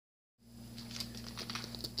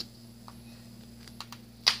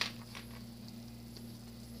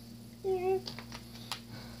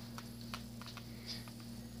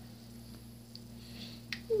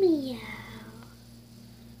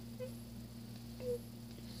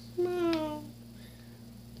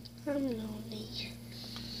I'm lonely.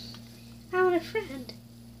 I want a friend.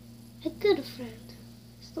 A good friend.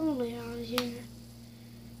 It's lonely around here.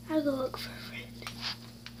 I'll go look for a friend.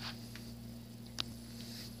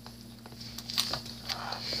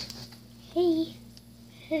 Hey.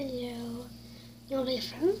 Hello. You want to be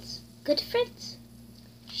friends? Good friends?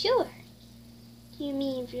 Sure. You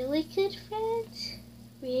mean really good friends?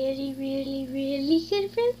 Really, really, really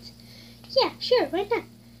good friends? Yeah, sure, why not?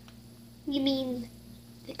 You mean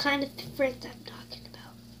the kind of friends I'm talking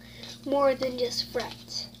about. More than just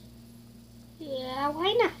friends. Yeah,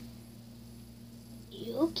 why not?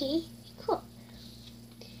 You okay? Cool.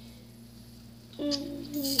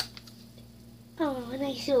 Oh, a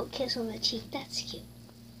nice little kiss on the cheek. That's cute.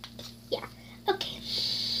 Yeah, okay.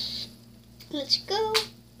 Let's go.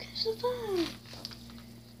 Catch the fun.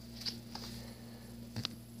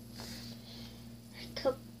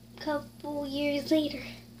 Couple years later.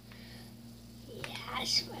 Yeah,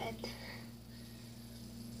 it's fun.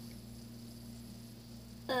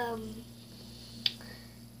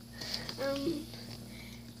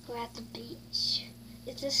 We're at the beach.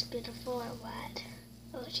 Is this beautiful or what?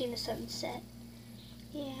 Watching the sunset.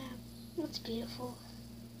 Yeah, it's beautiful.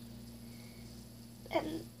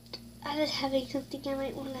 And I was having something I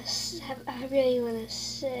might want to have. I really want to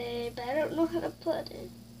say, but I don't know how to put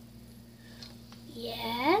it.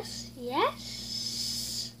 Yes.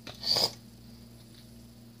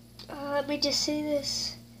 Let me just say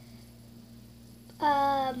this.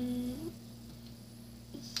 Okay.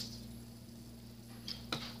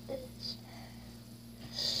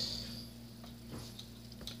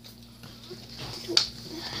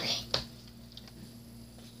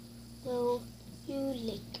 Will you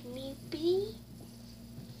lick me, Bee?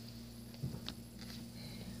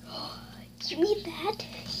 You mean that?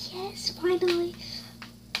 Yes, finally.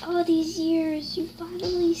 All these years, you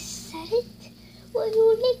finally said it? Will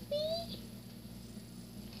you lick me?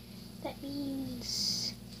 That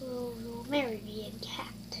means you'll marry me and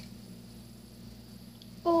cat.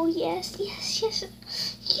 Oh, yes.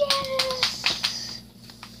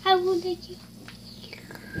 I will lick you.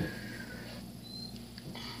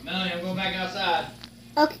 Melanie, I'm going back outside.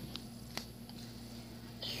 Okay.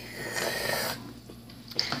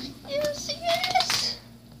 Yes.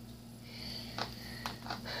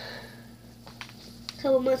 A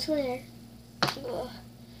couple months later. Ugh,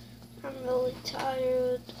 I'm really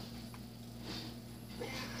tired.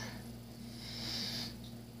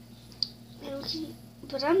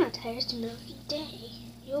 But I'm not tired. It's the middle of the day.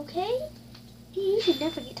 You okay? You should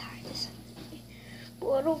never get tired this time of the day.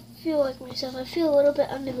 Well, I don't feel like myself. I feel a little bit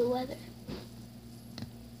under the weather.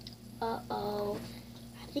 Uh-oh.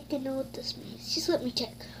 I think I know what this means. Just let me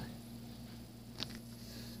check.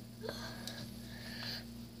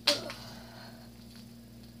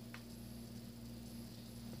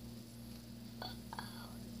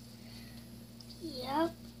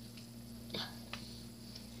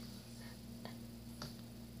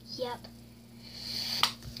 Yep.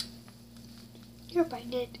 You're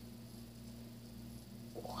pregnant.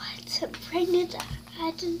 What? I'm pregnant?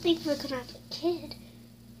 I didn't think we were gonna have a kid.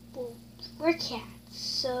 Well, we're cats,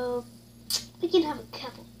 so we can have a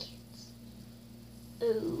couple kids.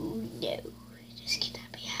 Oh no, this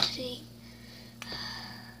cannot be happening.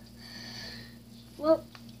 Well,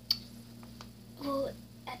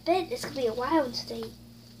 I bet it's gonna be a while until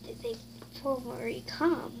they formally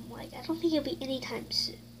come. Like, I don't think it'll be anytime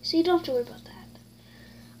soon, so you don't have to worry about that.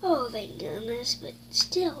 Oh, thank goodness, but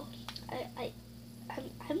still,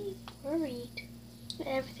 I'm worried. But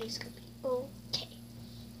everything's gonna be okay.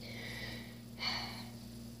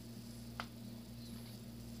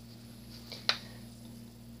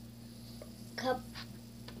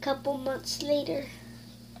 Couple months later.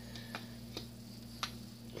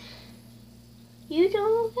 You doing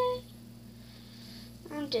okay?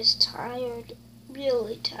 I'm just tired,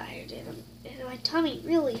 really tired, and my tummy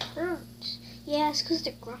really hurts. Yeah, it's 'cause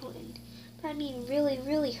they're growing. But I mean, really,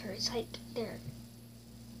 really hurts. Like they're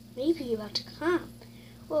maybe about to come.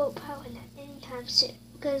 Well, probably not anytime soon,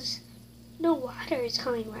 because no water is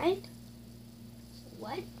coming, right?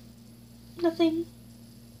 What? Nothing.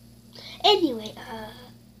 Anyway, are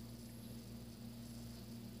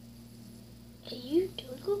you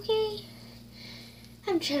doing okay?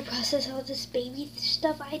 I'm trying to process all this baby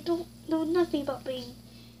stuff. I don't know nothing about being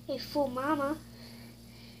a full mama.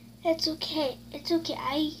 It's okay.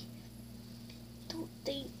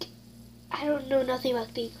 I don't know nothing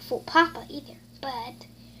about being a full papa either. But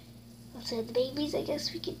let's say the babies. I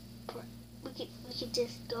guess we could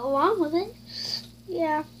just go on with it.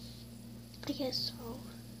 Yeah, I guess so.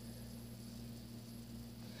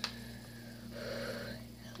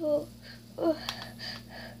 Oh.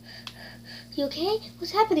 You okay?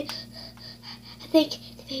 What's happening? I think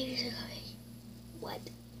the babies are coming. What?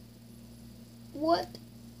 What?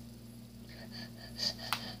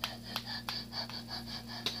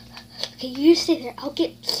 Okay, you stay there. I'll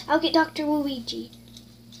get Dr. Luigi.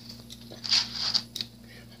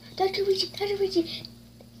 Dr. Luigi.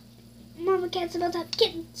 Mama can't smell that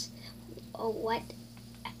kittens. Oh, what?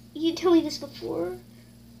 You didn't tell me this before.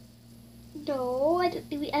 No, I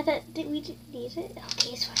thought we didn't need it.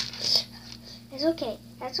 Okay, it's fine. It's okay.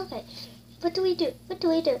 That's okay. What do we do? I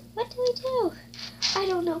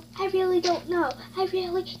don't know. I really don't know. I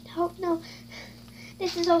really don't know.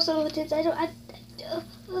 This is also intense. I don't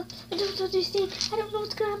understand. I don't know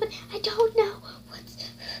what's gonna happen. I don't know.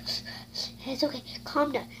 It's okay.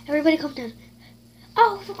 Calm down. Everybody calm down.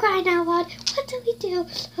 Oh, for crying out loud. What do we do?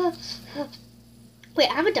 Wait,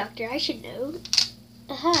 I'm a doctor. I should know.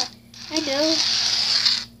 I know.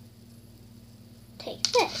 Take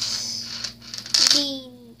this. You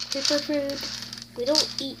mean creeper food? We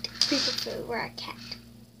don't eat creeper food. We're a cat.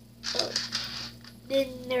 Oh.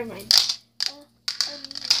 Then never mind.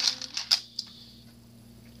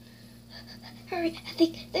 Hurry, I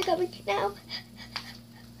think they're coming now.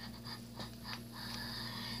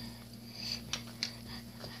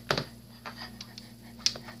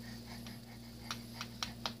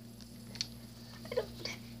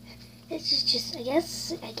 This is just,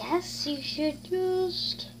 I guess you should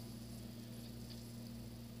just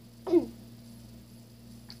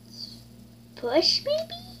push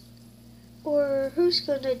maybe? Or who's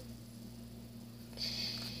gonna,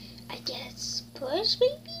 I guess, push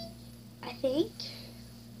maybe? I think,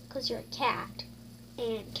 because you're a cat,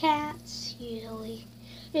 and cats usually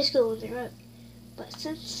just go on their own. But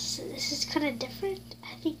since this is kind of different,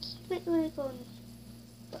 I think you might want to go and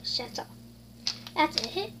push, that's all. That's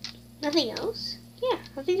it. Nothing else? Yeah,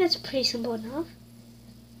 I think that's pretty simple enough.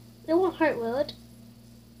 It won't hurt, will it?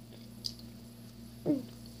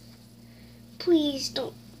 Please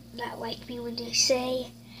don't not like me when you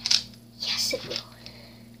say, yes it will.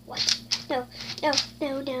 What? No.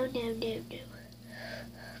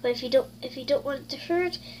 But if you don't want it to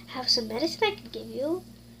hurt, have some medicine I can give you.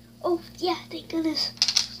 Oh, yeah, thank goodness.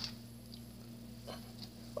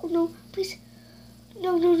 Oh no, please.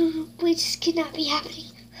 No, please, this cannot be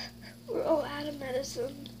happening. We're all out of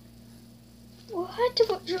medicine. What?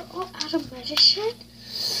 You're all out of medicine?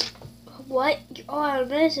 What? You're all out of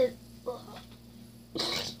medicine? Oh.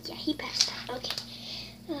 Yeah, he passed out. Okay.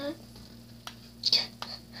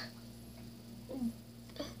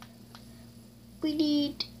 We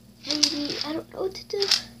need, I don't know what to do.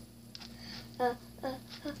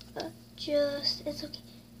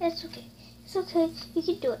 It's okay. You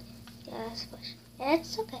can do it. Yes, push.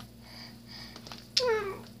 It's okay.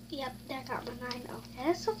 Yep, that got my 9. Okay,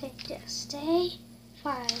 that's okay. Just stay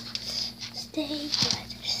fine. Stay good.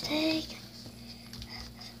 Stay good.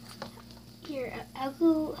 Here, I'll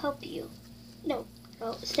go help you. No,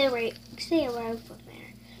 stay around from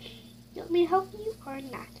there. You want me to help you or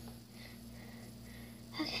not?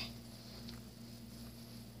 Okay.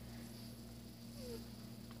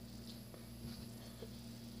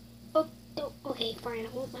 Oh, no. Okay, fine. I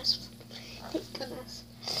won't mess with them. Thank goodness.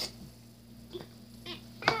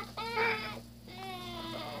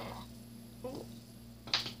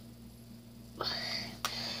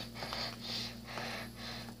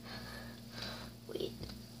 Wait.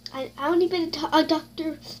 I only been a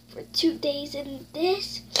doctor for 2 days, and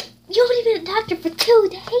this? You only been a doctor for 2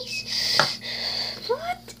 days?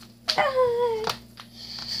 What?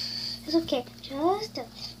 It's okay. Just do it.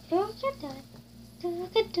 You can do it. You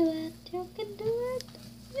can do it. You can do it.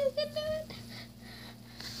 You can do it.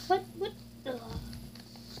 What?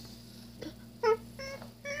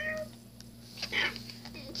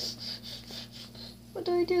 What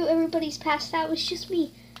do I do? Everybody's passed out. It's just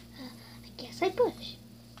me. I guess I push.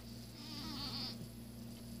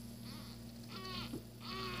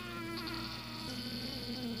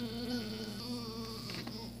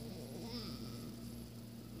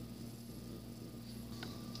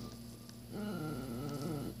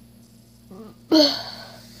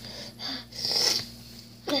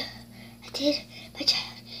 I did, my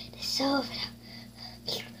child. It's so over now.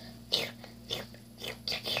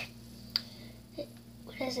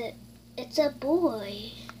 What is it? It's a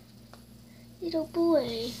boy. Little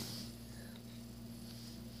boy.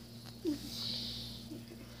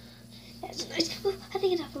 That's nice. Oh, I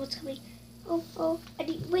think enough of what's coming. Oh, I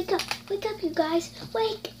need wake up, you guys.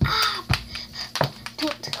 Wake up.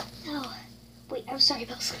 No. Wait, I'm sorry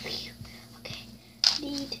about something. Okay.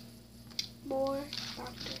 Need more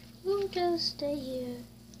doctor. We'll just stay here.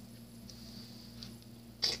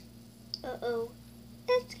 Uh-oh.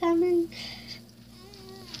 It's coming.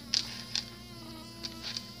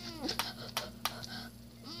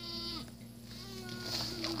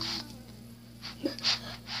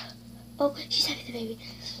 baby.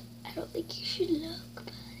 I don't think you should look,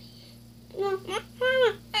 buddy.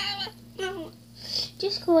 No.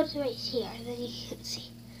 Just go right here, then you can see.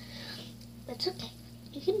 That's okay.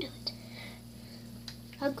 You can do it.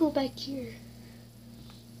 I'll go back here.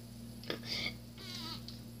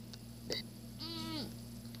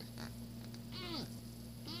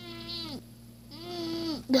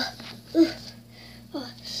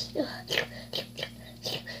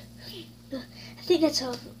 I think that's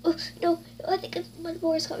all. Oh, no. I think one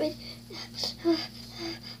more is coming.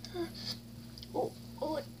 Oh,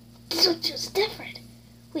 this one feels different.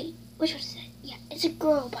 Wait, which one is it? Yeah, it's a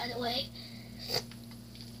girl, by the way.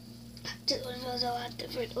 This one feels a lot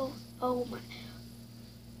different. Oh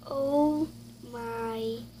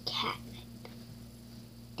my catnip.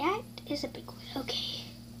 That is a big one. Okay.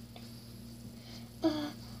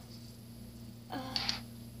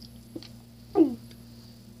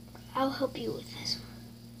 I'll help you with this one.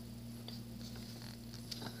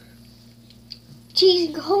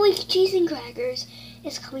 Holy cheese and crackers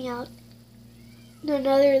is coming out. None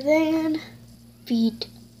other than Feet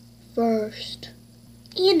First.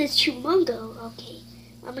 And it's Chumungo. Okay,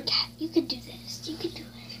 I'm a cat. You can do this. You can do it.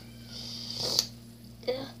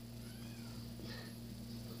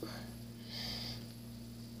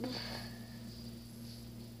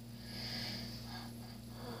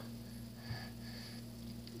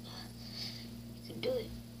 Do it. Do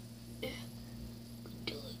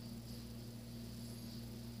it.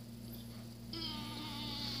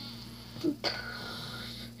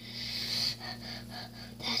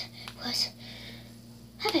 That was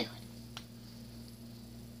a big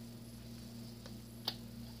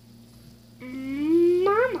one.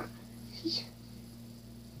 Mama.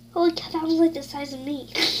 Holy cow, that was like the size of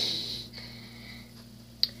me.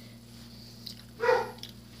 I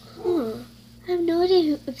have no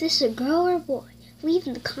idea if this is a girl or a boy. Leave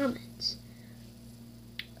in the comments.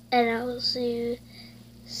 And I will see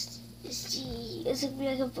it's gonna be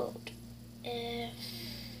like a vote. If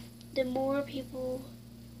the more people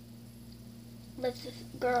with the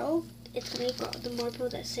girl, it's gonna be a girl. The more people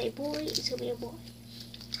that say boy, it's gonna be a boy.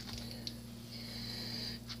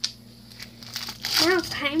 Now it's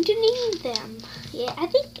time to name them. Yeah, I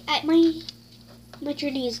think my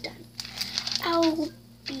journey is done. I'll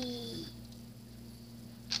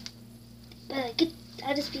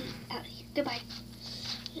just be out of here. Goodbye.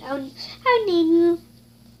 I'll name you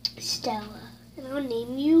Stella. And I'll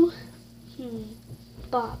name you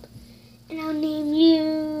Bob. And I'll name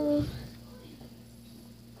you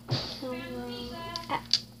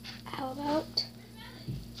how about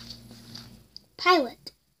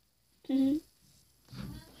Pilot.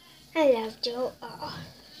 I love Joe.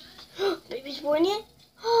 Baby's born yet?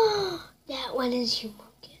 That one is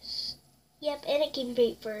humongous. Yep, and it came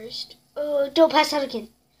right first. Oh, don't pass out again.